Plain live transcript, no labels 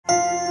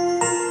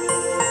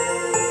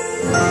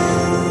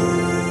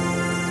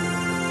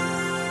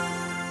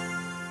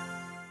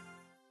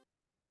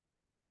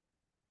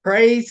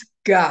Praise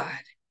God.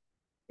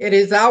 It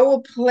is our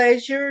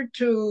pleasure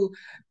to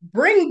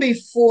bring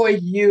before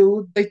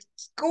you the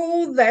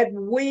school that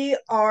we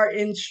are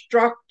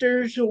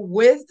instructors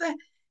with,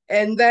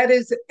 and that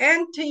is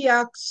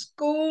Antioch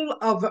School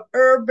of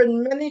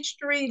Urban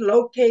Ministry,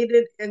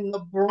 located in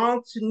the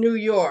Bronx, New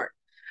York.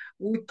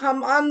 We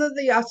come under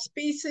the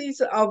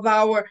auspices of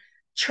our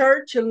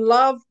Church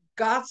Love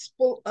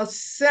Gospel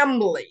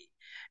Assembly,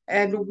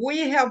 and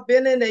we have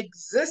been in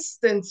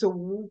existence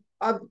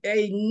of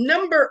a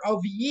number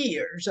of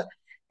years,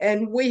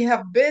 and we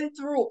have been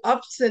through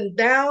ups and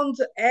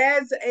downs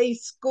as a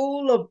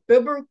school of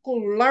biblical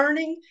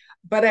learning,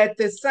 but at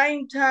the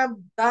same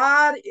time,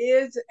 God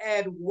is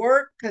at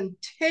work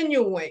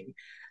continuing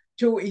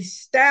to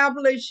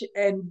establish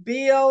and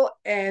build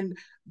and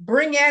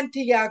bring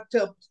Antioch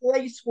to a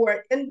place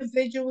where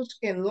individuals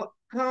can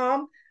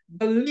come,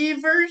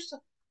 believers,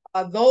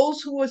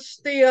 those who are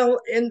still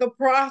in the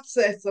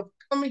process of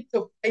coming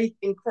to faith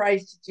in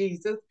Christ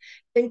Jesus,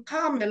 can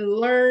come and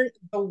learn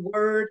the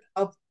Word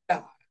of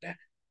God.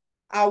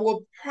 Our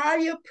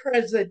prior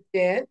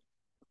president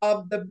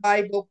of the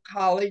Bible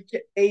College,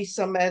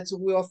 ASAM, as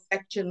we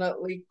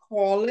affectionately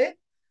call it,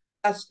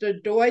 Pastor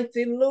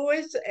Dorothy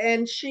Lewis,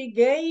 and she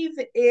gave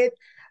it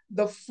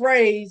the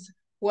phrase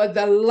where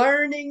the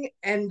learning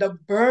and the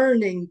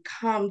burning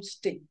comes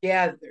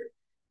together.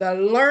 The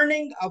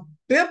learning of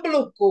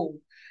biblical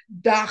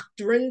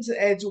doctrines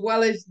as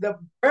well as the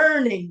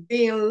burning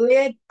being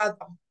led by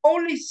the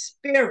Holy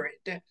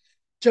Spirit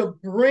to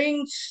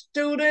bring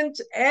students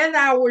and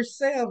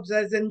ourselves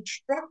as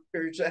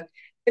instructors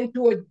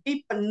into a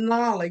deeper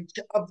knowledge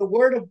of the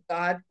Word of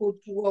God,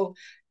 which will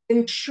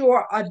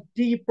ensure a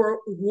deeper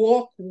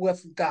walk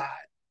with God.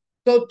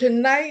 So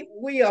tonight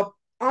we are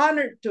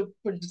honored to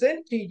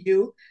present to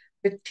you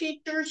the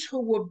teachers who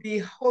will be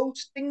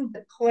hosting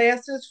the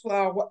classes for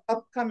our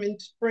upcoming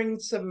spring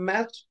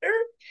semester,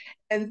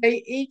 and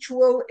they each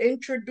will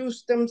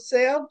introduce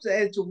themselves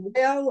as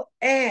well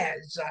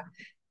as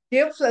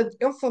give us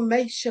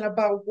information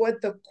about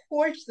what the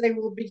course they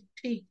will be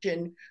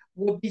teaching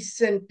will be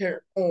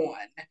centered on.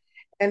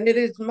 And it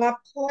is my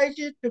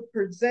pleasure to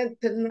present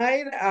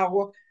tonight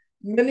our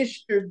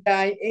Minister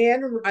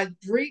Diane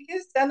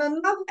Rodriguez. And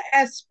another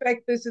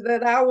aspect is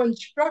that our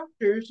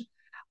instructors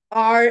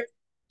are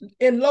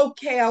in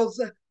locales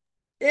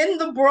in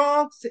the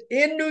Bronx,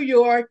 in New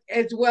York,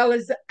 as well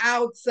as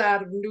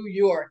outside of New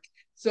York.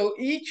 So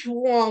each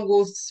one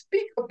will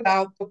speak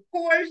about the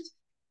course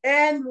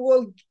and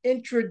will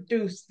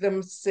introduce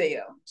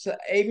themselves.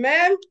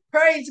 Amen.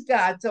 Praise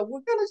God. So we're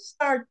going to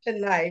start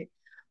tonight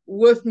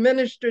with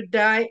Minister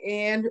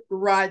Diane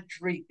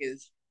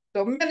Rodriguez.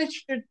 So,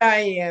 Minister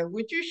Diane,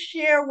 would you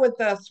share with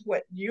us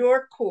what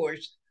your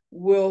course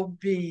will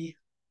be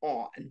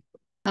on?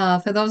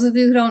 For those of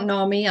you who don't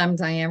know me, I'm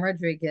Diane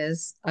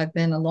Rodriguez. I've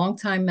been a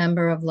longtime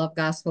member of Love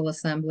Gospel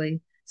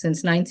Assembly since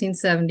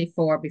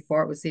 1974,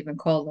 before it was even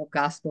called Love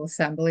Gospel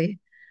Assembly.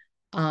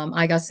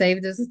 I got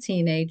saved as a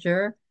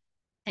teenager,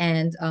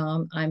 and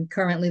I'm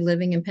currently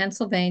living in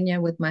Pennsylvania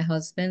with my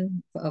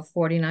husband of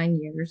 49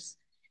 years.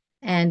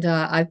 And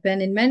I've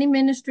been in many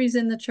ministries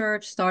in the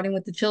church, starting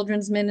with the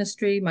children's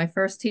ministry. My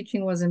first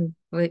teaching was in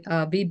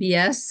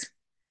VBS,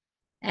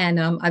 and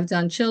I've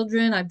done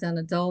children, I've done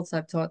adults,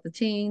 I've taught the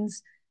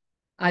teens.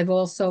 I've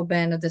also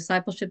been a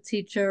discipleship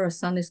teacher, a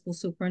Sunday school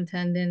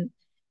superintendent,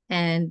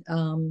 and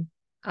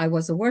I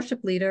was a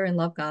worship leader in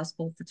Love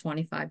Gospel for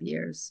 25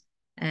 years.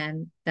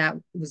 And that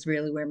was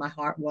really where my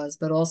heart was,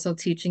 but also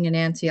teaching in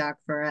Antioch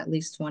for at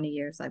least 20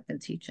 years I've been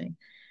teaching.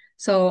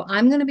 So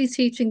I'm going to be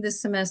teaching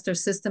this semester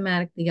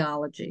systematic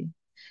theology.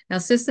 Now,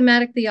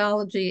 systematic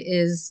theology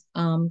is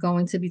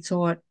going to be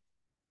taught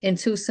in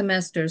 2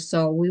 semesters.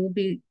 So we will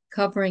be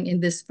covering in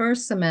this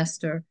first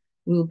semester,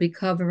 we will be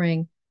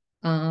covering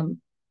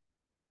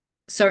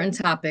certain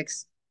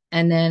topics,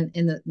 and then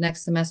in the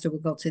next semester we'll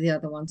go to the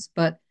other ones.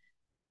 But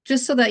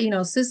just so that you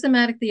know,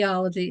 systematic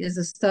theology is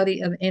a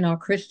study of in our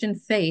Christian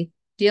faith,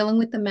 dealing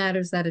with the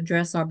matters that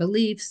address our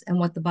beliefs and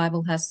what the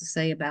Bible has to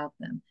say about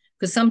them.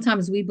 Because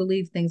sometimes we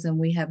believe things and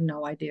we have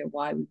no idea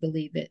why we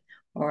believe it,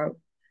 or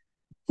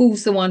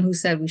who's the one who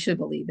said we should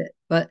believe it.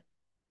 But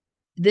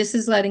this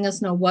is letting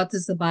us know, what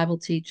does the Bible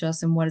teach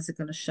us and what is it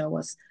going to show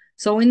us.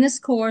 So in this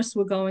course,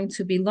 we're going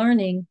to be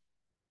learning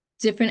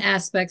different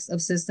aspects of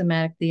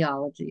systematic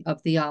theology.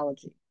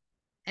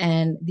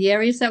 And the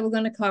areas that we're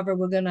going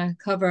to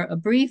cover a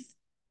brief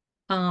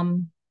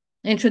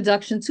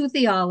introduction to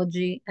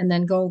theology, and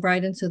then go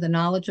right into the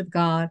knowledge of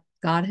God,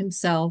 God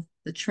himself,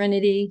 the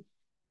Trinity,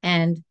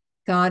 and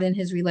God in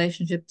his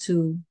relationship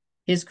to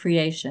his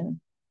creation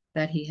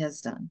that he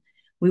has done.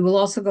 We will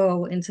also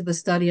go into the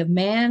study of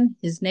man,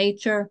 his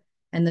nature,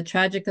 and the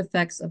tragic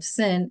effects of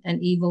sin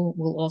and evil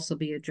will also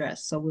be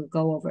addressed. So we'll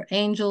go over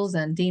angels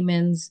and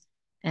demons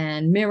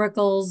and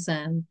miracles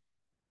and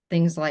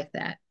things like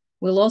that.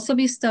 We'll also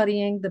be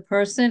studying the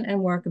person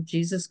and work of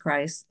Jesus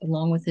Christ,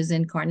 along with his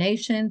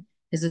incarnation,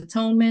 his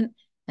atonement,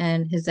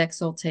 and his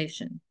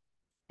exaltation.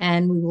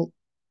 And we will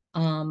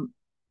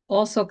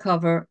also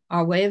cover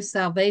our way of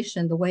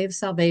salvation, the way of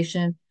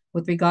salvation,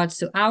 with regards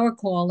to our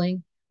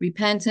calling,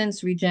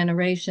 repentance,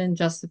 regeneration,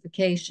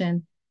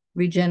 justification,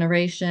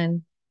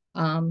 regeneration.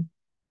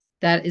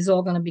 That is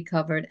all going to be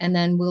covered. And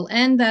then we'll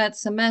end that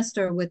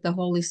semester with the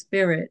Holy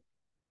Spirit.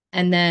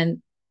 And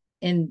then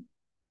in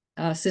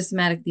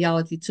systematic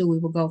theology too, we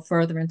will go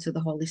further into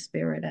the Holy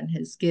Spirit and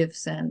his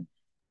gifts and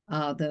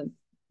the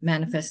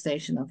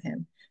manifestation of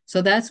him.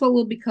 So that's what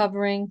we'll be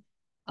covering.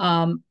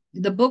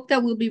 The book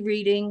that we'll be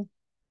reading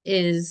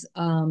is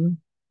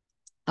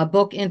a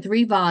book in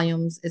 3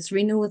 volumes. It's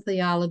Renewal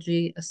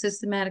Theology, a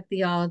systematic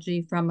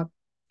theology from a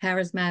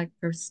charismatic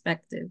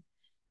perspective.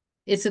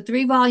 It's a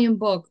 3-volume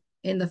book.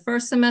 In the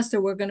first semester,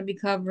 we're going to be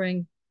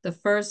covering the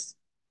first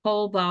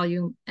whole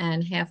volume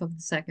and half of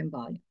the second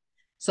volume.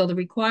 So the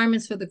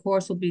requirements for the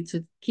course will be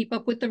to keep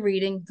up with the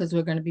reading, because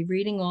we're going to be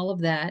reading all of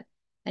that.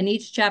 And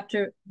each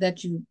chapter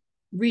that you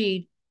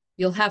read,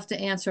 you'll have to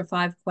answer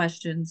 5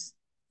 questions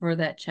for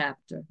that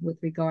chapter with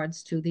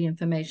regards to the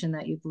information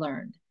that you've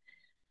learned.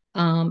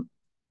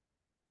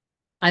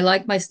 I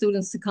like my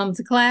students to come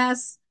to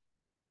class.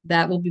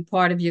 That will be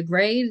part of your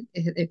grade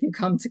if you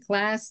come to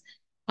class,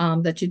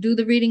 that you do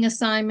the reading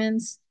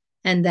assignments,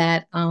 and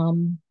that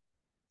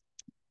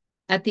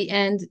at the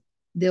end,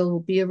 there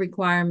will be a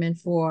requirement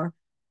for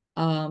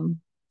a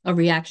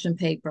reaction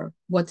paper.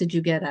 What did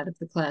you get out of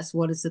the class?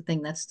 What is the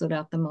thing that stood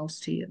out the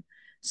most to you?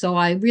 So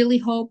I really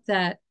hope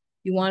that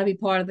you want to be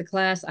part of the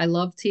class. I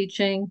love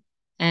teaching.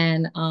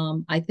 And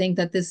I think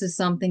that this is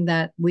something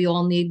that we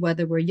all need,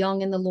 whether we're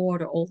young in the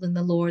Lord or old in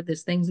the Lord.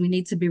 There's things we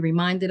need to be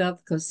reminded of,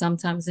 because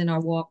sometimes in our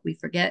walk, we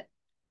forget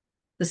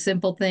the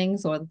simple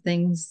things, or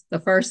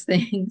the first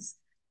things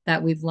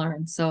that we've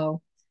learned.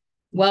 So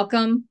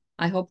welcome.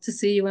 I hope to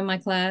see you in my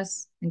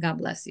class, and God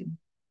bless you.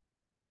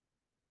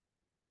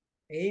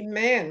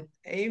 Amen.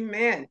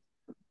 Amen.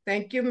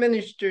 Thank you,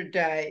 Minister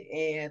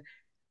Diane.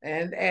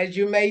 And as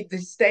you made the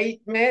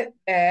statement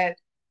that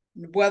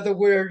whether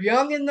we're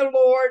young in the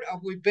Lord or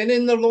we've been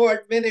in the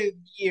Lord many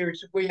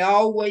years, we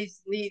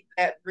always need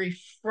that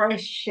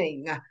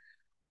refreshing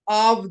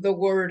of the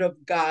Word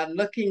of God,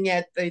 looking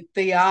at the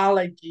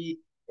theology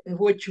in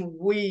which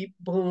we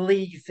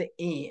believe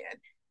in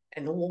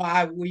and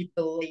why we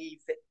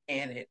believe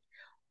in it.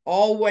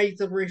 Always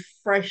a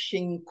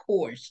refreshing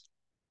course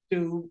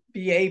to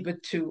be able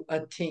to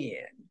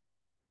attend.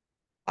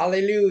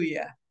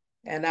 Hallelujah.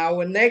 And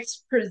our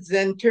next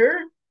presenter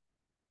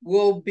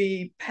will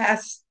be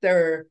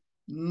Pastor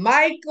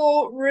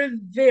Michael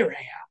Rivera,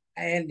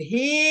 and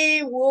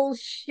he will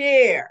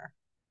share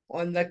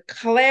on the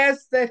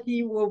class that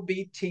he will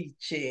be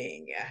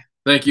teaching.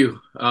 Thank you,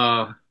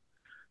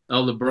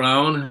 Elder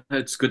Brown.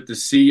 It's good to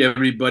see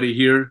everybody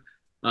here.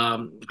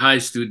 Hi,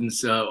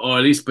 students, or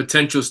at least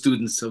potential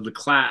students of the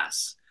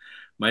class.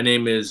 My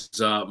name is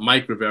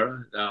Mike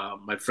Rivera.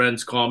 My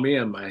friends call me,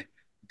 and my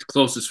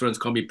closest friends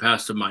call me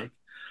Pastor Mike.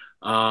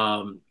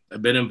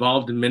 I've been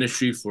involved in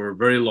ministry for a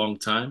very long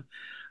time.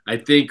 I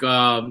think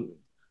our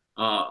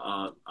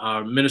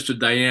minister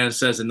Diane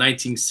says in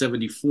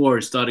 1974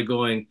 it started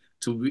going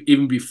to,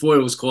 even before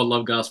it was called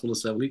Love Gospel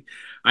Assembly.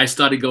 I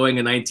started going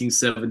in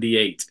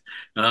 1978.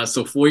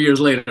 So 4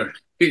 years later,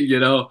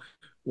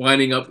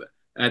 winding up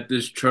at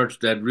this church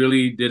that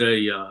really did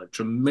a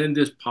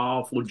tremendous,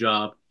 powerful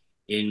job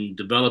in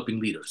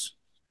developing leaders,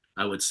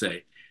 I would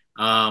say.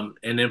 And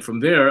then from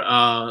there,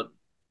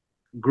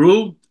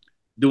 grew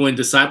doing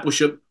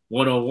discipleship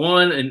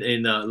 101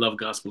 in Love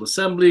Gospel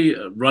Assembly,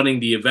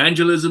 running the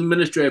evangelism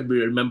ministry. I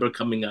remember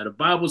coming out of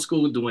Bible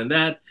school doing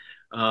that.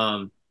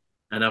 And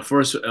our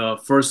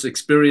first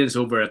experience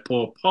over at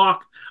Paul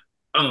Park,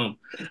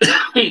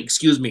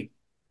 excuse me,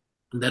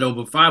 that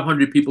over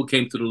 500 people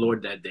came to the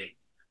Lord that day.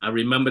 I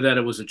remember that.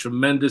 It was a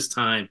tremendous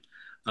time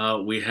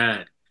we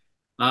had.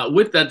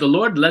 With that, the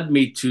Lord led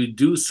me to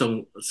do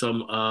some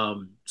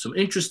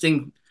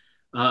interesting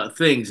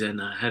things, and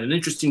had an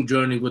interesting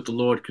journey with the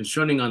Lord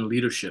concerning on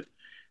leadership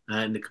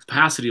and the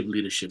capacity of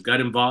leadership. Got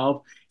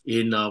involved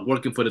in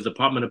working for the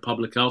Department of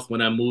Public Health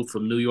when I moved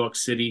from New York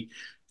City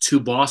to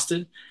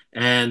Boston,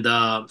 and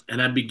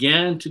I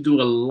began to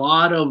do a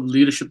lot of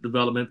leadership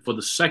development for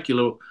the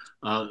secular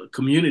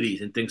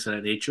communities and things of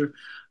that nature,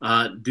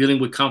 dealing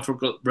with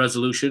conflict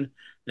resolution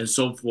and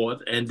so forth.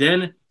 And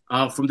then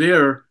from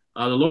there,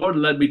 the Lord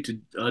led me to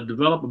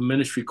develop a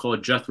ministry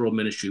called Jethro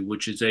Ministry,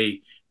 which is a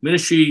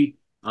ministry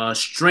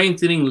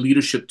strengthening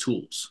leadership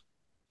tools,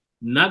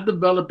 not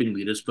developing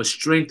leaders, but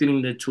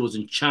strengthening their tools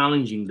and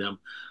challenging them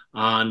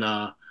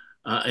on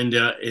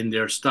in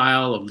their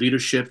style of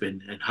leadership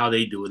and how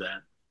they do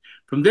that.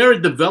 From there,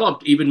 it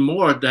developed even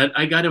more that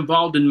I got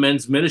involved in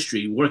men's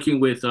ministry, working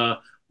with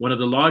one of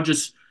the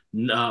largest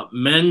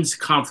men's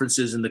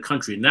conferences in the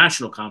country,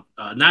 national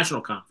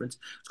conference.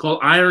 It's called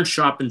Iron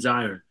Sharpens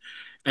Iron.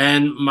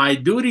 And my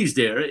duties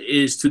there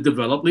is to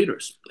develop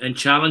leaders and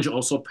challenge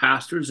also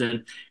pastors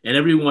and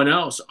everyone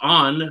else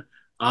on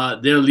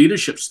their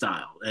leadership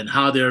style and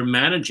how they're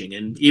managing,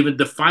 and even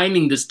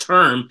defining this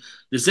term,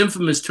 this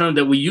infamous term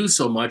that we use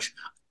so much,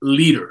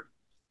 leader.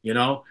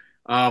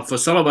 For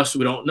some of us,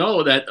 we don't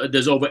know that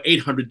there's over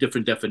 800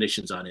 different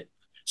definitions on it.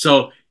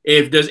 So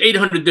if there's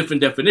 800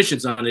 different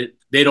definitions on it,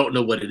 they don't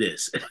know what it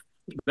is.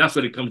 That's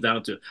what it comes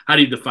down to. How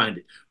do you define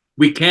it?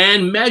 We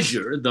can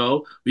measure,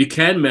 though, we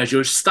can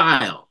measure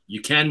style.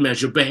 You can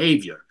measure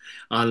behavior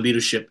on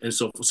leadership and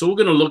so forth. So we're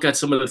going to look at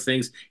some of the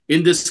things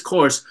in this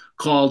course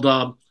called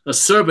a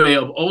survey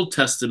of Old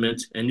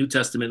Testament and New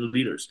Testament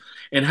leaders.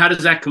 And how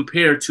does that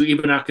compare to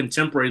even our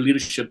contemporary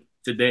leadership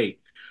today?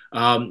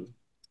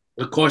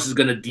 The course is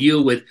going to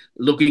deal with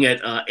looking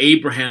at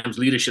Abraham's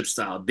leadership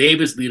style,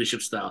 David's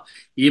leadership style,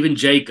 even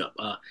Jacob,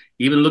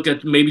 even look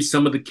at maybe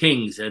some of the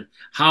kings and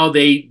how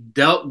they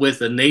dealt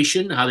with a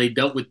nation, how they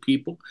dealt with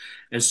people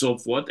and so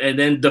forth, and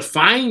then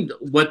define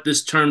what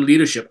this term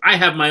leadership. I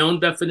have my own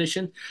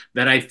definition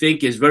that I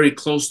think is very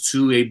close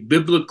to a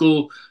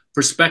biblical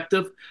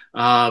perspective.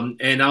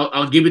 And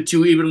I'll give it to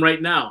you even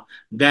right now,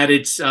 that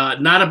it's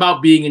not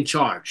about being in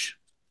charge.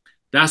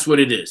 That's what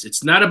it is.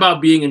 It's not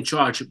about being in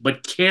charge,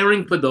 but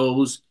caring for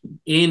those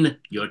in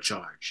your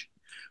charge,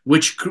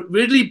 which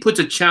really puts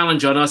a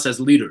challenge on us as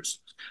leaders.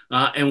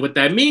 And what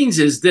that means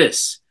is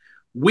this: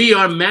 we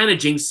are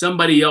managing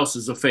somebody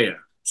else's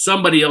affair,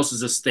 somebody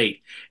else's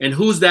estate. And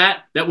who's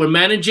that we're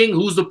managing?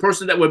 Who's the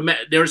person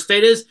that their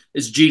estate is?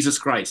 It's Jesus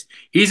Christ.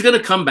 He's going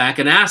to come back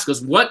and ask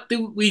us, what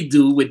do we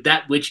do with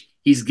that which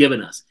he's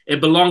given us?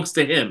 It belongs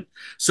to him.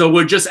 So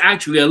we're just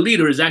actually, a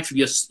leader is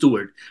actually a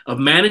steward of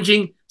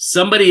managing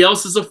somebody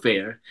else's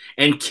affair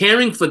and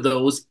caring for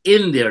those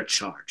in their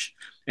charge.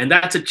 And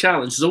that's a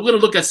challenge. So we're going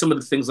to look at some of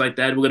the things like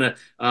that. We're going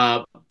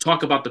to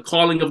talk about the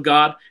calling of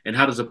God and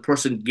how does a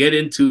person get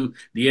into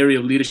the area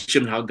of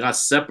leadership and how God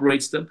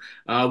separates them.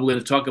 We're going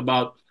to talk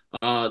about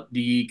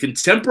the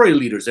contemporary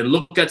leaders and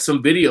look at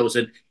some videos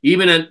and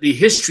even at the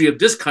history of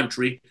this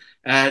country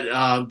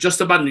at just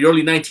about in the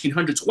early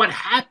 1900s. What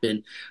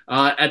happened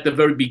at the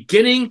very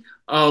beginning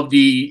of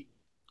the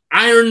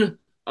iron,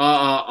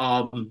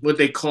 what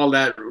they call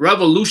that,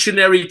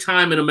 revolutionary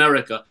time in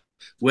America,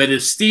 where the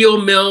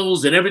steel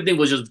mills and everything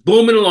was just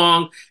booming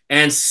along,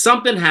 and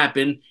something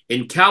happened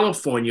in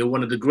California,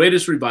 one of the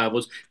greatest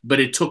revivals, but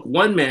it took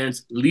one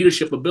man's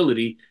leadership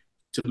ability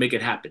to make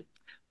it happen.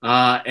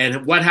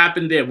 And what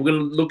happened there, we're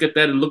going to look at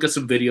that and look at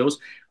some videos.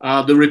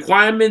 The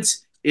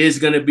requirements is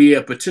going to be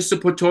a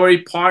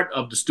participatory part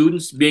of the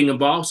students being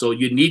involved, so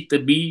you need to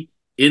be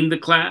in the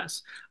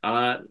class.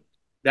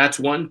 That's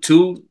one.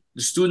 Two,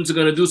 the students are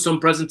going to do some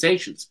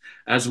presentations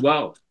as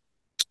well.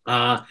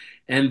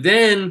 And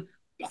then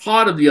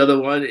part of the other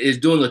one is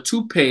doing a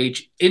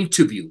 2-page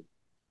interview.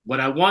 What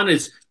I want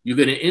is you're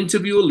going to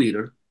interview a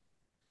leader.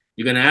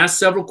 You're going to ask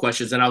several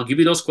questions, and I'll give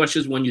you those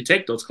questions when you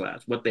take those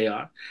classes, what they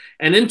are,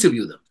 and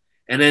interview them,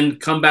 and then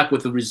come back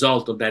with the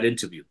result of that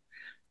interview.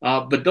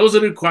 But those are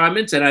the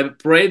requirements, and I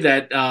pray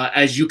that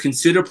as you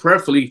consider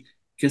prayerfully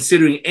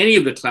considering any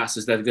of the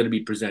classes that are going to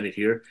be presented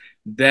here,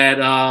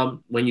 that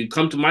when you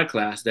come to my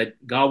class,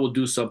 that God will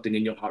do something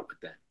in your heart with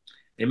that.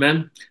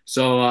 Amen.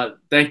 So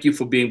thank you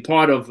for being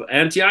part of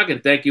Antioch,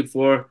 and thank you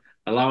for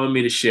allowing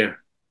me to share.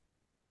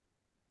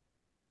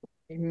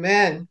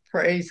 Amen.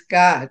 Praise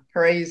God.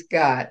 Praise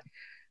God.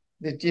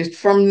 Just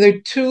from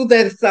the two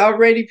that's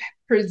already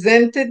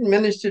presented,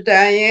 Minister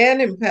Diane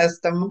and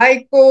Pastor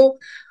Michael,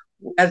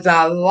 there's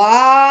a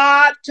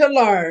lot to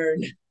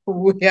learn.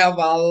 We have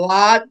a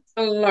lot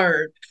to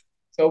learn.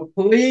 So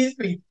please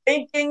be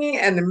thinking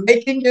and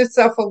making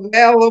yourself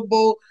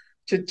available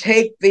to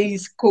take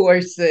these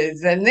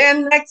courses. And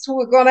then next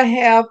we're going to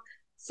have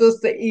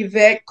Sister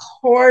Yvette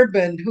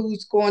Corbin,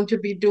 who's going to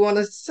be doing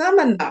a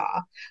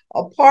seminar,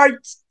 a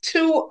part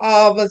 2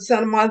 of a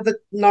seminar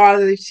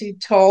that she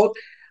taught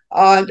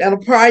in a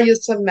prior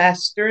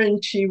semester,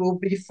 and she will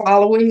be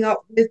following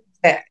up with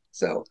that.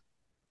 So,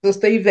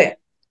 Sister Yvette.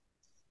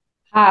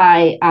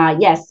 Hi,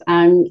 yes,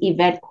 I'm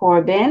Yvette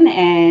Corbin,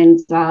 and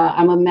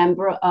I'm a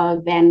member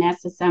of Van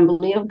Ness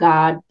Assembly of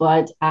God,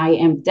 but I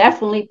am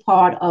definitely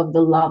part of the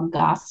Love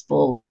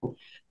Gospel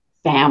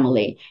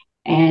family.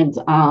 And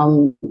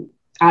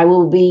I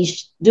will be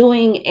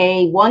doing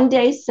a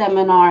 1-day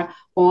seminar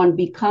on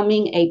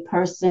becoming a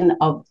person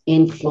of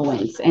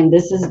influence. And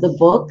this is the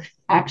book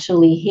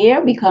actually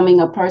here, Becoming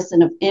a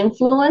Person of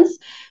Influence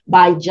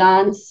by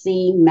John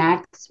C.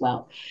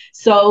 Maxwell.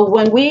 So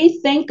when we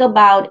think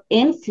about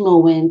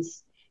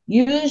influence,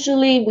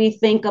 usually we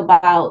think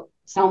about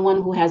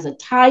someone who has a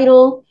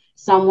title,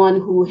 someone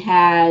who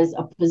has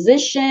a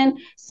position,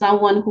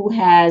 someone who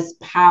has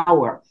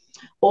power.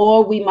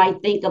 Or we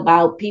might think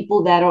about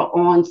people that are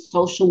on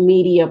social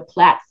media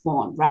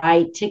platform,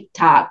 right?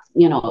 TikTok,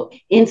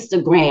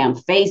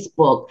 Instagram,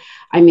 Facebook.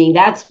 I mean,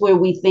 that's where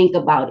we think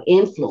about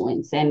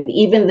influence. And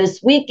even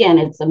this weekend,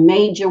 it's a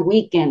major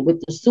weekend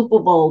with the Super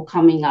Bowl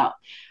coming up,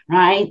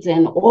 right?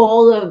 And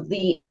all of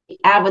the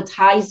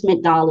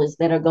advertisement dollars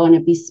that are going to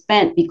be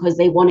spent because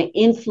they want to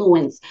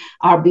influence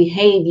our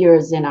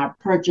behaviors and our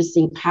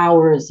purchasing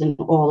powers and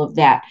all of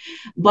that.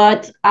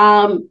 But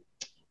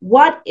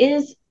what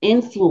is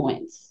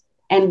influence,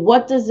 and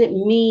what does it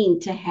mean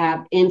to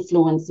have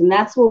influence? And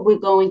that's what we're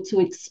going to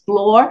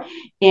explore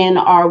in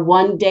our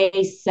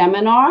 1-day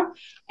seminar.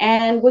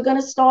 And we're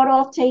going to start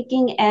off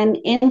taking an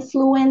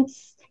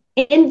influence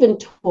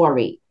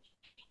inventory.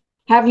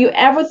 Have you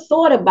ever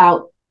thought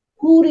about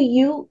who do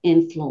you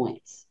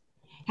influence?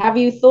 Have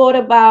you thought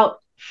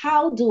about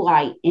how do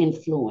I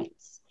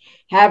influence?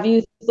 Have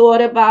you thought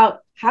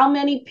about how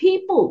many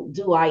people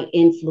do I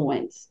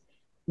influence?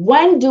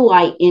 When do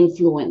I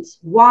influence?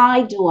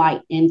 Why do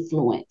I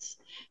influence?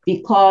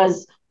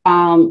 Because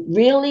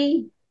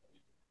really,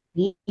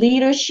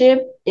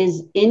 leadership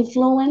is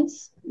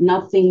influence,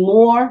 nothing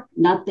more,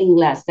 nothing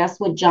less. That's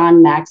what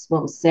John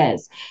Maxwell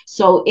says.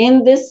 So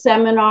in this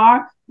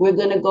seminar, we're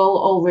going to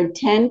go over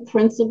 10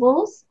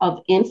 principles of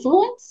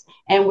influence,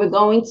 and we're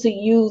going to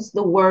use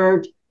the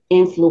word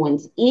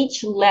influence.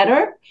 Each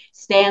letter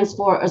stands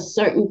for a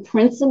certain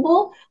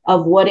principle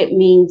of what it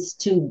means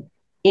to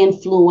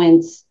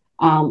influence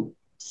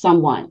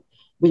someone.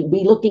 We'll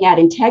be looking at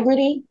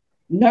integrity,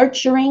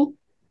 nurturing,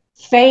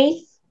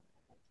 faith,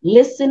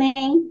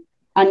 listening,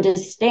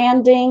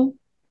 understanding,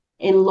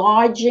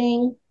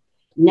 enlarging,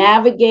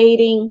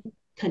 navigating,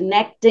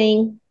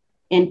 connecting,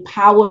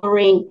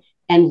 empowering,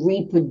 and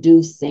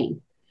reproducing.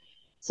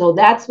 So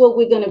that's what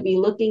we're going to be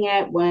looking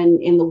at when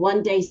in the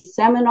one-day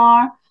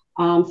seminar.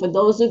 For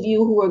those of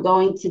you who are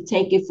going to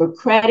take it for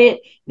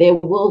credit, there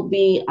will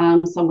be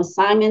some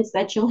assignments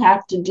that you'll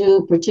have to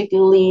do,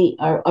 particularly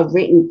a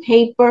written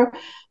paper.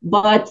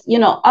 But,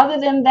 other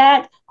than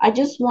that, I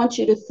just want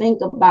you to think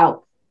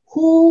about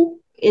who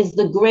is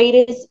the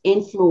greatest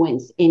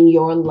influence in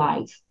your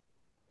life,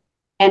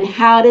 and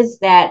how does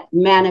that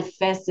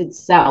manifest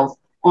itself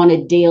on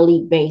a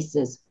daily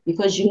basis?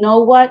 Because you know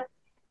what?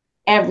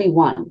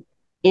 Everyone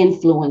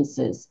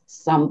influences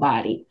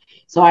somebody.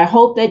 So I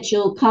hope that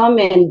you'll come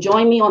and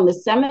join me on the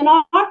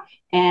seminar,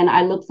 and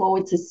I look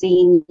forward to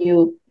seeing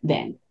you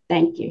then.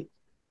 Thank you.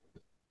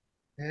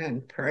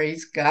 And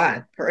praise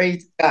God.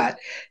 Praise God.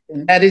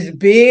 And that is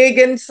big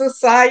in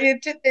society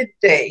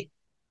today.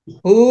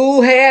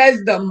 Who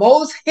has the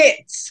most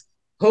hits?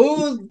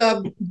 Who's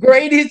the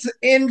greatest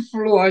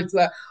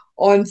influencer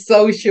on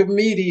social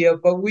media?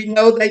 But we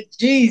know that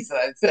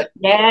Jesus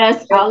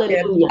Yes,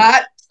 hallelujah.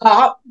 cannot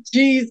top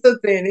Jesus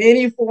in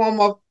any form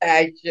of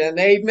action.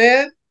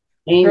 Amen.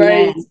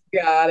 Amen. Praise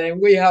God.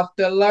 And we have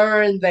to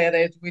learn that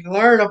as we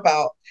learn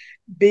about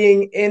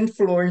being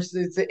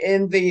influencers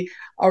in the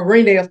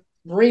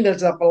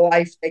arenas of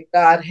life that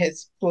God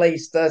has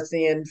placed us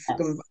in.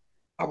 Yes.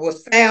 Our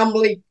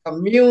family,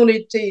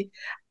 community,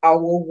 our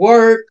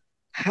work,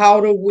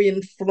 how do we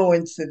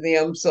influence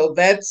them? So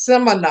that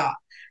seminar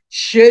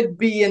should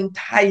be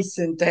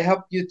enticing to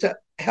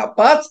help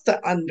us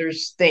to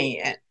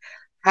understand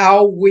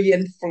how we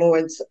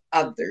influence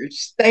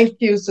others. Thank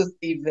you, Sister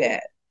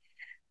Yvette.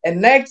 And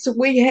next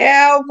we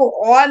have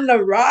on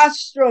the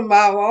rostrum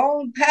our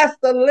own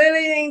Pastor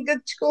Lillian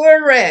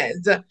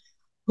Gutierrez,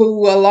 who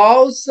will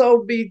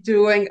also be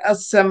doing a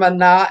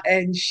seminar,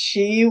 and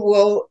she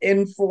will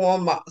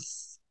inform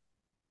us.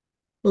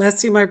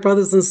 Bless you, my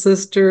brothers and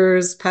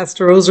sisters.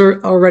 Pastor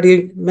Roser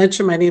already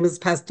mentioned my name is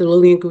Pastor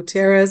Lillian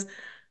Gutierrez.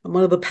 I'm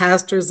one of the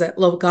pastors at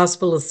Love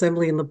Gospel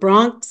Assembly in the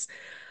Bronx.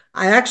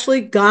 I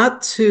actually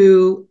got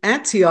to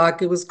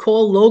Antioch. It was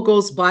called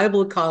Logos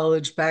Bible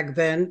College back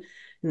then,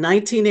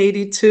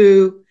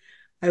 1982.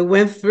 I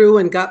went through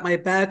and got my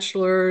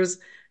bachelor's,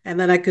 and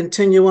then I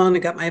continued on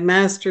and got my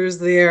master's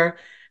there.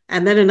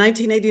 And then in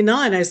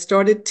 1989, I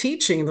started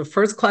teaching. The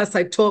first class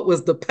I taught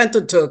was the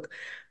Pentateuch.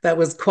 That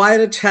was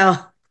quite a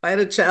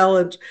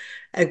challenge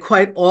and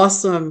quite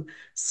awesome.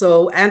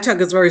 So Antioch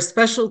is very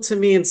special to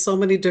me in so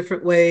many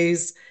different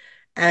ways.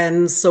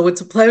 And so it's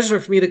a pleasure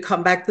for me to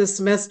come back this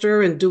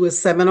semester and do a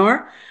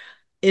seminar.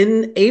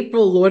 In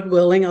April, Lord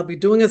willing, I'll be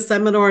doing a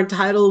seminar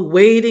entitled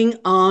Waiting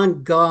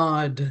on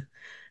God.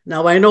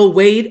 Now, I know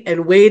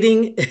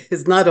waiting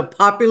is not a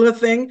popular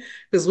thing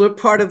because we're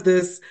part of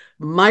this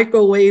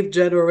microwave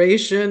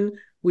generation.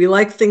 We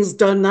like things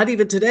done, not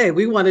even today.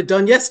 We want it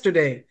done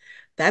yesterday.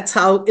 That's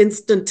how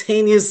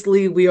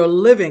instantaneously we are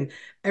living.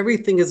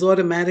 Everything is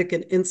automatic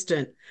and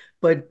instant.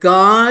 But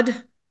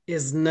God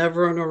is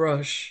never in a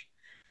rush.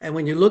 And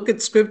when you look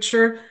at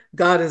scripture,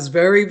 God is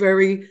very,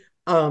 very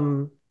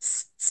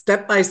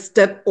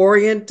step-by-step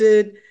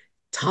oriented,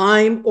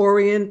 time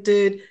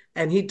oriented,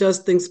 and he does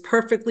things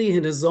perfectly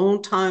in his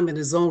own time, in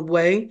his own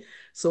way.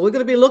 So we're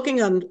going to be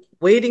looking on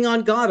waiting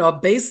on God. Our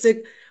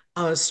basic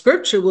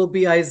scripture will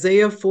be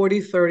Isaiah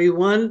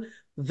 40:31.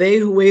 They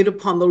who wait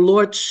upon the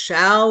Lord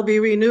shall be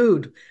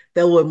renewed.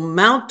 They will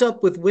mount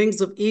up with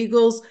wings of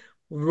eagles,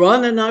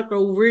 run and not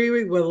grow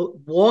weary,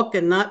 will walk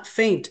and not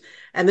faint.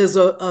 And there's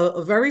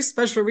a very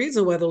special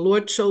reason why the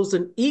Lord chose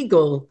an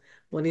eagle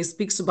when he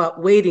speaks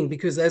about waiting,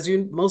 because as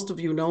most of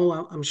you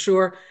know, I'm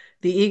sure,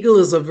 the eagle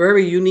is a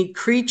very unique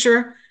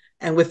creature.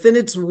 And within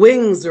its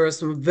wings, there are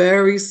some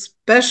very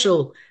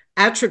special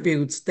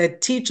attributes that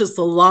teach us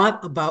a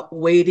lot about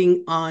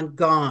waiting on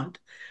God.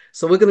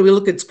 So we're going to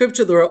look at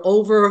scripture. There are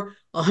over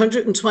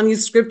 120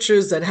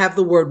 scriptures that have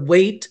the word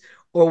wait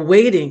or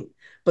waiting.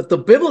 But the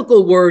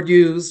biblical word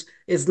used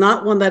is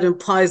not one that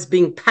implies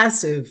being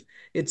passive.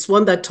 It's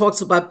one that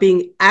talks about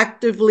being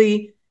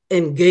actively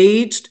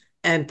engaged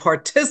and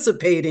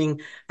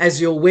participating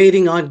as you're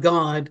waiting on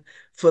God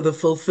for the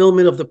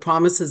fulfillment of the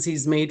promises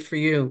he's made for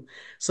you.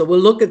 So we'll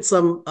look at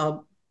some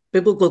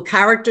biblical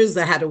characters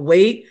that had to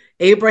wait.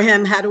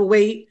 Abraham had to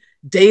wait.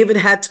 David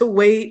had to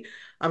wait.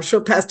 I'm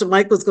sure Pastor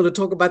Michael is going to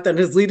talk about that in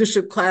his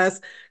leadership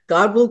class.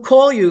 God will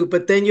call you,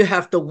 but then you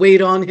have to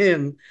wait on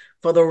him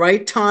for the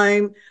right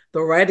time,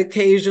 the right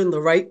occasion,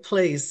 the right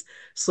place.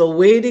 So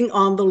waiting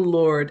on the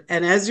Lord.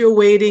 And as you're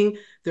waiting,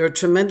 there are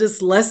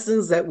tremendous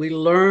lessons that we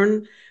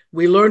learn.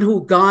 We learn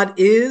who God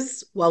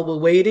is while we're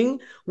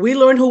waiting. We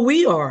learn who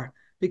we are,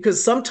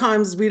 because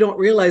sometimes we don't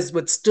realize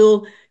what's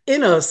still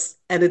in us,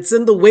 and it's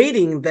in the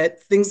waiting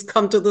that things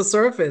come to the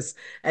surface,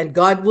 and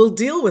God will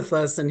deal with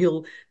us, and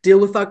he'll deal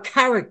with our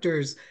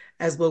characters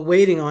as we're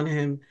waiting on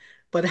him.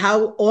 But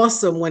how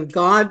awesome when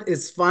God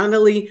is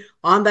finally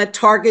on that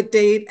target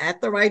date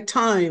at the right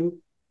time,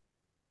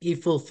 he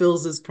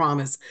fulfills his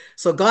promise.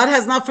 So God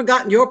has not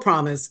forgotten your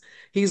promise.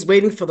 He's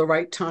waiting for the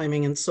right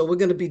timing. And so we're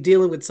going to be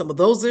dealing with some of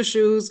those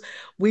issues.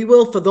 We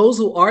will, for those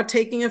who are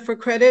taking it for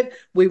credit,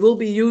 we will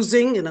be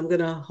using, and I'm going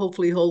to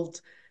hopefully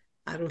hold,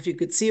 I don't know if you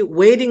could see it,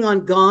 Waiting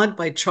on God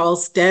by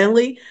Charles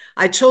Stanley.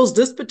 I chose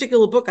this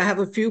particular book. I have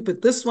a few,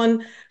 but this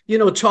one,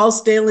 Charles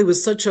Stanley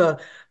was such a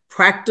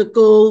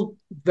practical,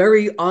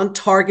 very on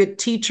target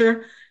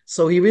teacher.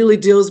 So he really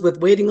deals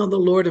with waiting on the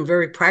Lord in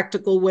very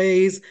practical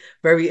ways,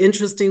 very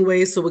interesting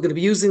ways. So we're going to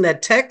be using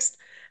that text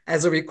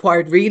as a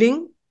required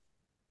reading.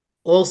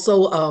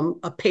 Also,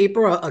 a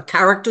paper, a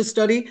character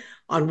study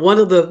on one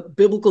of the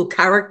biblical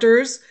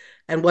characters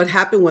and what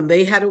happened when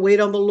they had to wait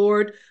on the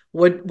Lord,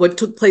 what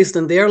took place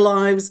in their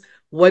lives,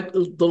 what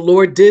the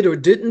Lord did or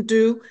didn't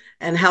do,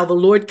 and how the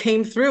Lord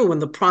came through when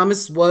the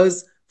promise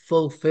was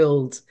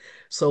fulfilled.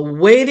 So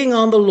waiting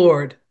on the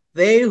Lord,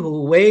 they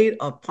who wait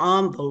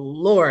upon the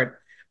Lord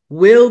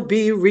will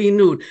be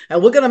renewed.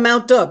 And we're going to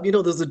mount up.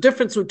 There's a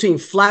difference between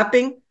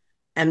flapping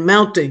and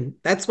mounting.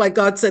 That's why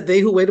God said, they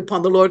who wait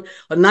upon the Lord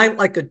are not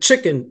like a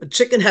chicken. A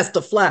chicken has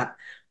to flap,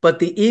 but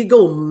the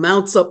eagle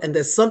mounts up. And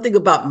there's something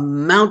about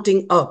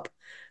mounting up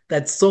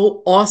that's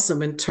so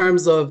awesome in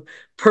terms of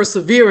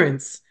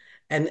perseverance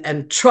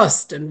and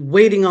trust and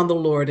waiting on the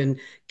Lord and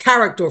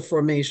character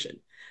formation.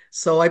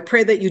 So I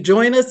pray that you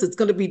join us. It's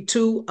going to be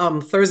 2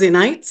 Thursday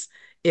nights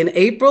in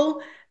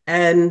April.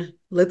 And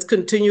let's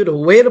continue to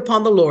wait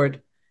upon the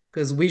Lord,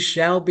 because we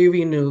shall be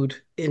renewed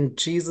in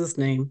Jesus'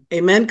 name.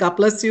 Amen. God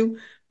bless you,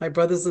 my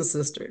brothers and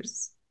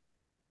sisters.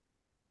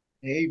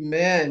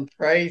 Amen.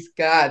 Praise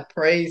God.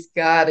 Praise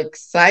God.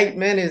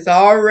 Excitement is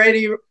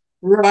already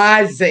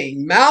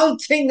rising,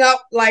 mounting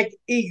up like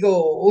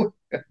eagle.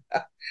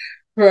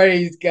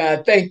 Praise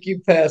God. Thank you,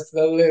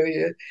 Pastor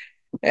Lillian.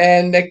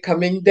 And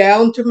coming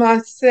down to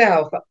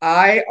myself,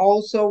 I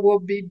also will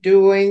be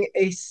doing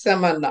a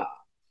seminar.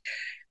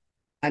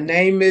 My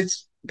name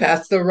is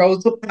Pastor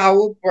Rosa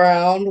Powell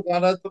Brown,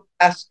 one of the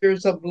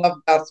pastors of Love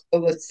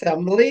Gospel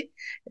Assembly,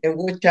 in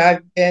which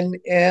I've been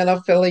in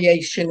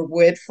affiliation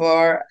with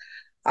for,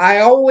 I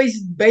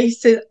always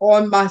base it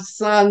on my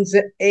son's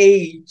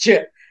age.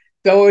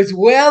 So it's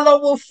well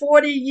over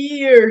 40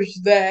 years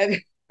that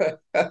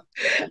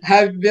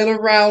I've been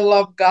around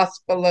Love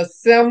Gospel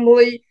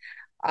Assembly.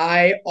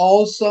 I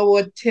also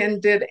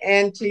attended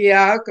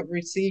Antioch,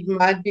 received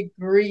my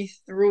degree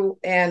through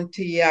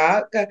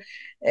Antioch,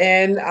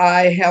 and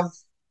I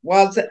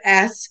was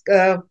asked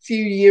a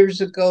few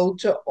years ago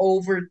to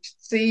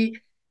oversee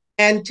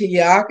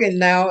Antioch, and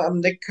now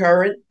I'm the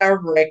current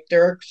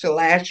director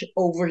 /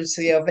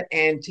 overseer of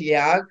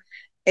Antioch,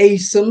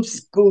 ASUM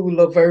School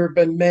of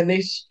Urban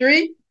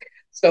Ministry.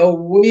 So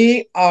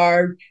we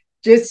are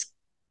just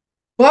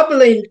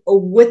bubbling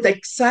with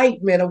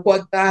excitement of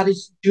what God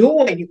is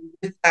doing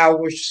with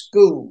our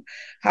school,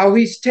 how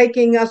he's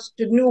taking us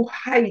to new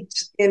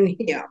heights in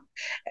him.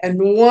 And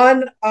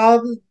one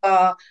of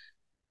the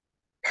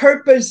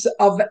purpose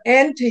of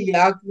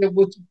Antioch that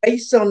was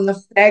based on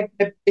the fact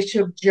that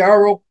Bishop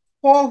Gerald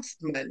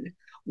Kaufman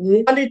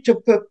wanted to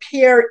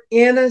prepare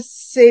inner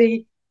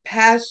city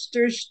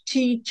pastors,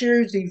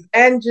 teachers,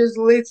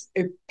 evangelists,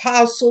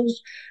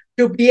 apostles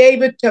to be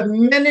able to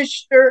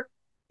minister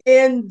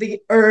in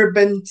the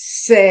urban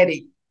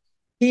setting.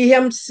 He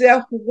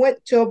himself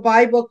went to a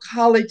Bible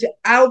college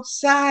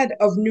outside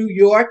of New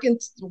York, and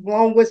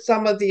along with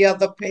some of the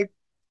other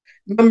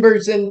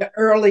members in the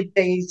early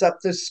days of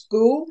the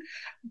school.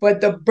 But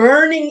the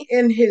burning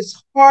in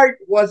his heart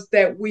was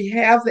that we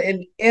have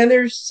an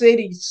inner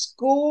city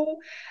school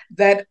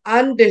that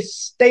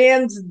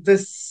understands the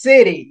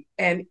city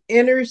and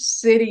inner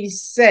city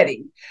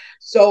setting.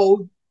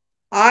 So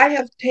I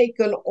have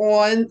taken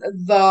on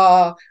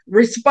the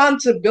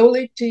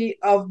responsibility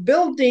of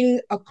building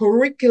a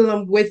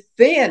curriculum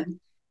within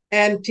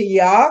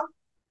Antioch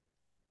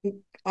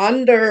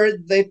under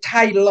the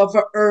title of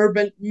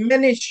urban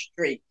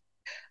ministry.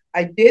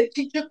 I did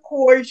teach a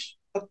course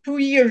 2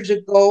 years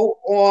ago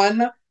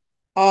on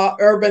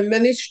urban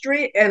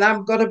ministry, and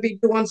I'm going to be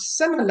doing a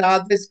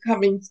seminar this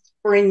coming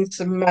spring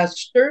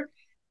semester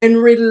in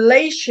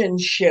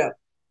relationship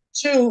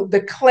to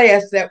the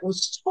class that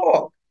was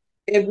taught.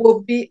 It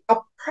will be a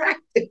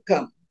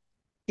practicum,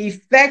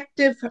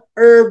 effective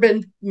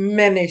urban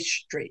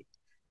ministry.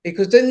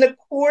 because in the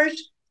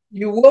course,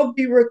 you will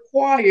be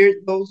required,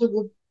 those who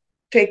will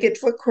take it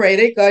for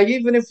credit, or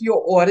even if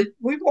you're audited,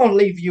 we won't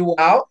leave you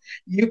out.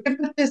 You can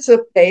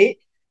participate.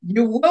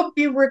 You will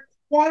be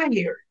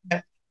required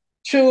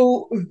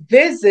to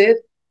visit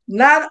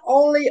not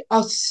only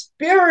a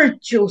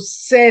spiritual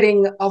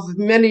setting of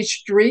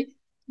ministry,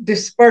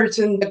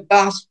 dispersing the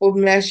gospel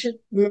message,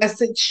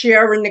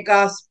 sharing the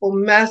gospel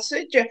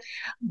message,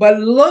 but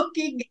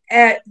looking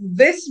at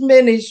this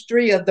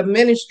ministry or the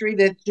ministry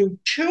that you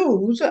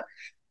choose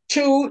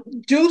to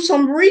do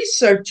some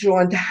research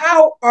on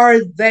how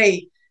are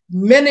they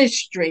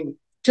ministering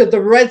to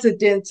the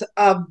residents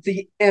of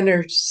the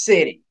inner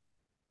city.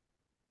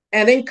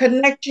 And in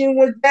connection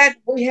with that,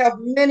 we have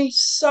many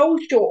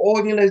social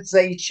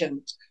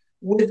organizations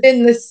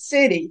within the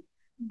city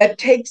that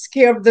takes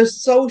care of the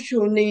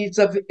social needs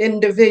of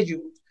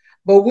individuals.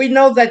 But we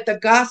know that the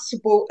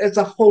gospel is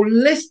a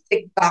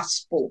holistic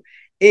gospel.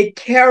 It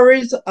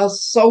carries a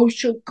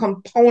social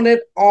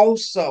component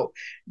also.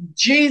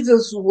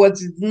 Jesus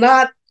was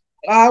not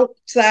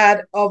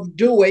outside of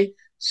doing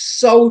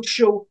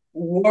social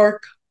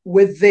work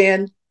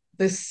within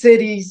the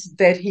cities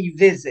that he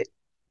visited.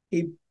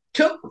 He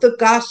took the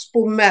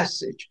gospel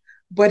message,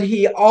 but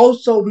he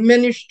also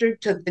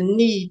ministered to the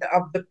need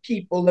of the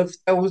people. If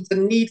there was a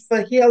need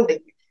for healing,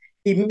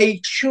 he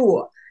made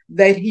sure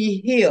that he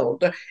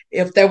healed.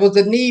 If there was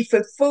a need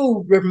for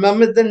food,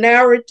 remember the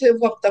narrative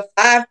of the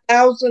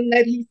 5,000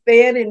 that he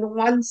fed in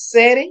one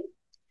setting?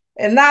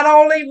 And not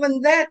only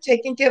even that,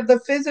 taking care of the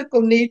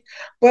physical needs,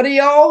 but he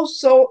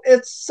also,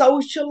 it's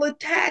social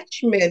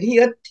attachment. He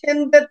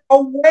attended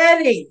a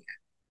wedding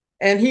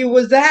and he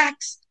was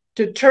asked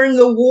to turn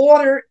the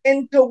water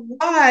into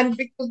wine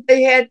because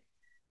they had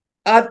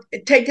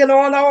taken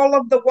on all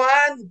of the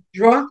wine,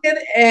 drunk it,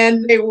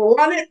 and they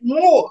wanted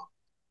more.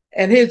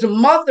 And his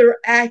mother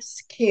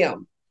asked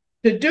him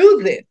to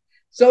do this.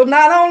 So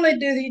not only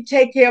did he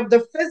take care of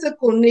the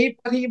physical need,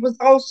 but he was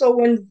also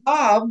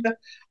involved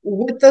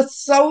with the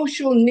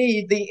social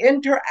need, the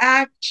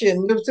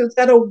interaction. This was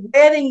at a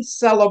wedding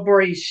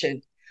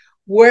celebration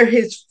where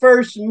his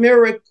first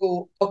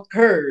miracle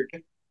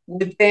occurred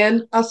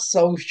within a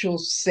social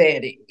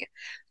setting.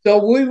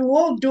 So we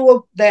will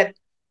do that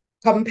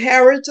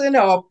comparison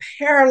or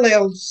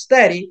parallel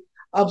study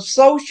of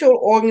social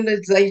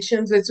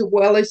organizations as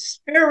well as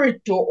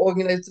spiritual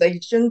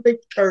organizations, the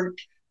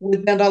church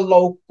within a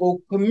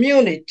local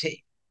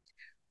community.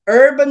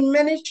 Urban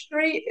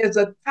ministry is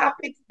a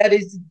topic that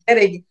is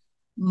getting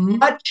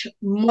much,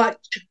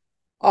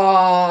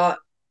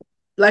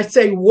 let's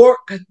say,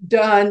 work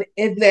done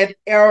in that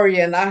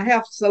area. And I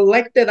have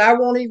selected, I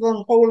won't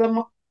even hold them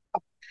up.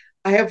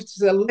 I have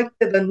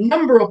selected a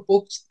number of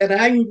books that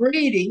I'm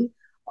reading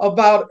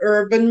about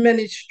urban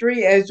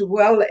ministry as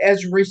well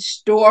as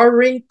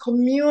restoring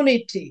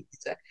communities.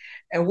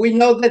 And we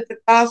know that the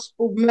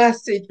gospel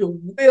message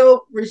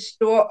will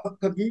restore a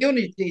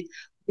community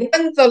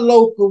when the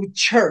local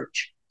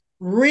church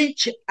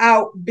reach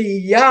out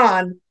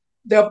beyond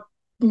the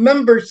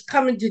members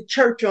coming to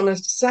church on a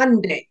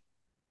Sunday,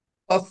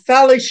 a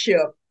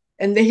fellowship,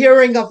 and the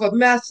hearing of a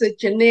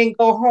message, and then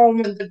go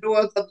home and the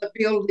doors of the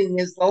building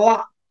is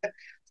locked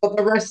for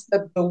the rest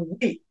of the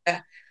week.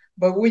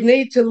 But we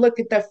need to look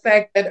at the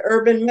fact that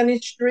urban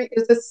ministry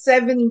is a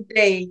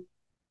 7-day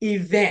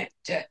event,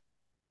 that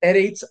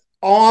it's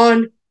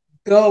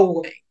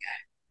ongoing.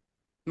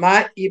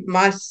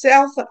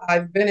 Myself,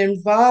 I've been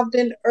involved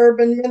in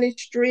urban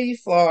ministry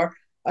for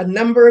a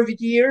number of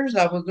years.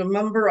 I was a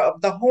member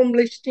of the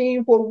homeless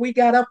team where we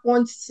got up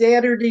on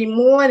Saturday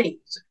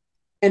mornings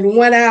and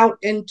went out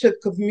into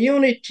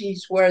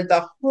communities where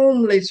the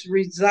homeless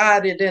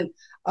resided in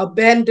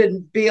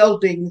abandoned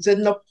buildings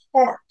in the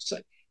parks.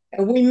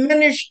 And we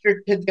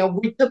ministered to them.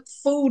 We took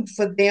food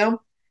for them,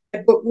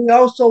 but we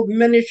also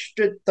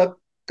ministered the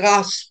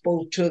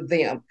gospel to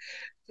them.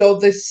 So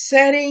the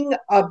setting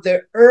of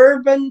the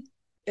urban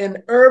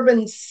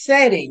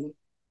setting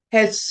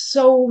has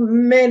so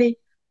many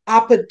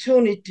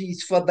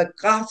opportunities for the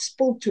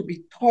gospel to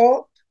be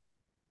taught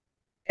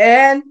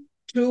and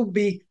to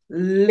be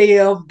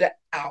lived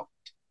out.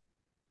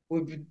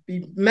 We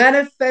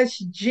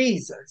manifest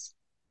Jesus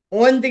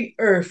on the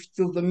earth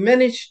through the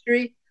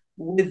ministry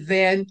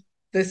within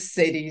the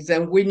cities.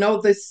 And we know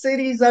the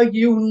cities are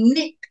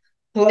unique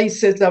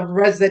places of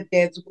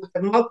residence with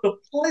a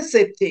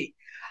multiplicity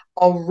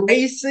of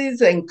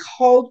races and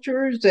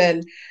cultures,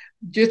 and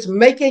just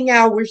making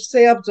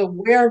ourselves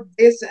aware of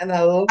this and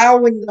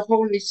allowing the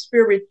Holy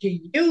Spirit to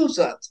use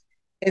us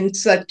in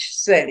such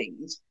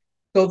settings.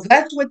 So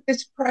that's what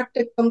this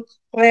practicum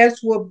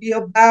class will be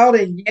about.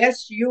 And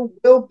yes, you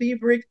will be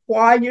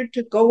required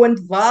to go and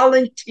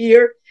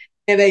volunteer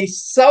in a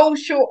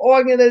social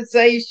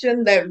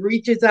organization that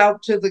reaches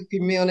out to the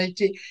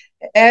community.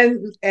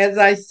 And as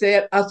I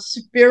said, a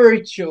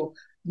spiritual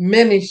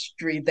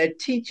ministry that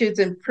teaches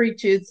and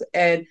preaches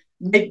and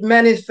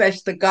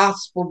manifests the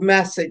gospel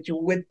message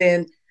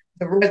within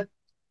the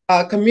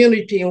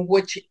community in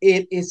which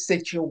it is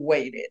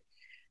situated.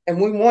 And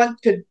we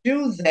want to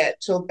do that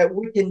so that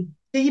we can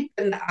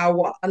deepen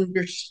our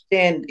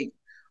understanding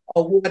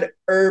of what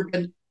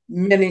urban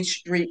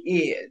ministry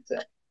is.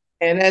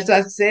 And as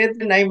I said,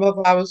 the name of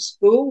our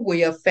school,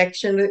 we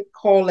affectionately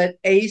call it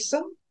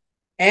ASM,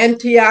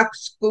 Antioch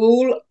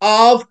School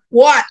of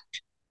what?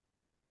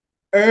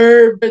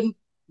 Urban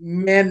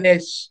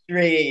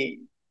Ministry.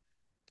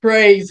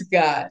 Praise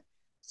God.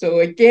 So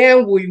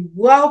again, we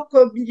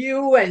welcome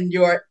you and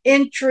your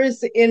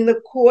interest in the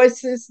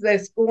courses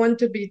that's going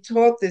to be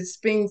taught this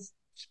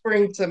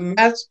spring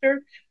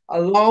semester,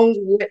 along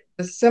with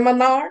the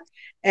seminar.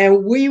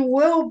 And we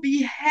will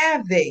be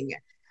having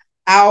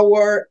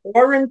our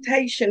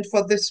orientation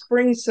for the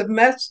spring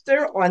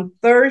semester on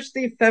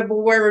Thursday,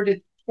 February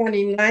the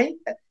 29th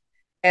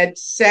at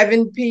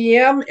 7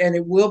 p.m. and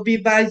it will be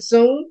by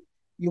Zoom.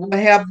 You will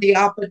have the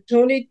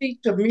opportunity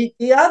to meet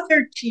the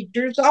other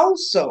teachers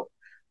also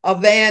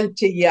of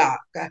Antioch.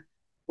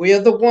 We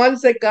are the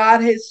ones that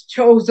God has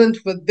chosen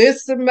for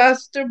this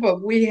semester,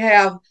 but we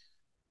have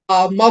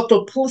a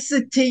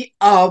multiplicity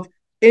of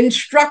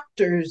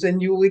instructors,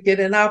 and you will get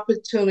an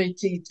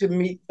opportunity to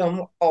meet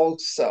them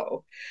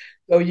also.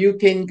 So you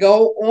can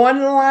go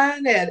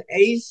online at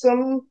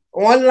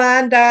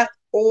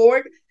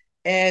asomonline.org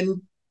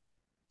and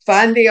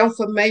find the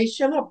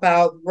information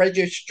about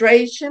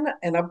registration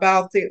and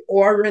about the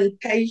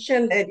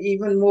orientation and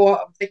even more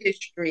of the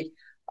history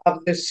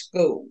of the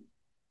school.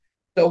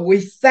 So we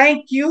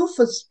thank you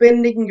for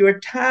spending your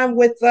time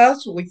with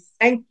us. We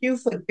thank you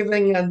for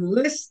giving a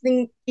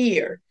listening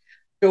ear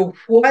to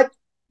what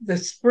the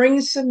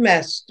spring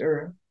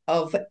semester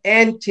of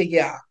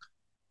Antioch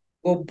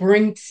will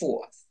bring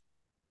forth.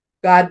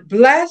 God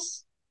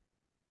bless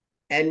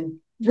and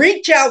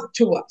reach out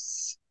to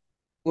us.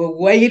 We're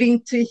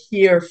waiting to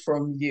hear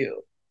from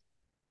you.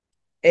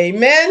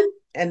 Amen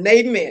and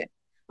amen.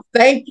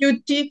 Thank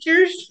you,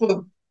 teachers,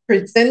 for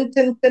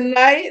presenting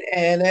tonight.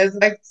 And as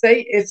I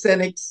say, it's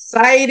an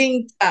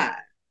exciting time.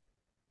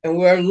 And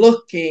we're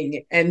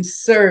looking and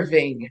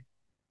serving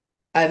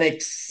an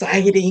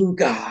exciting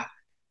God.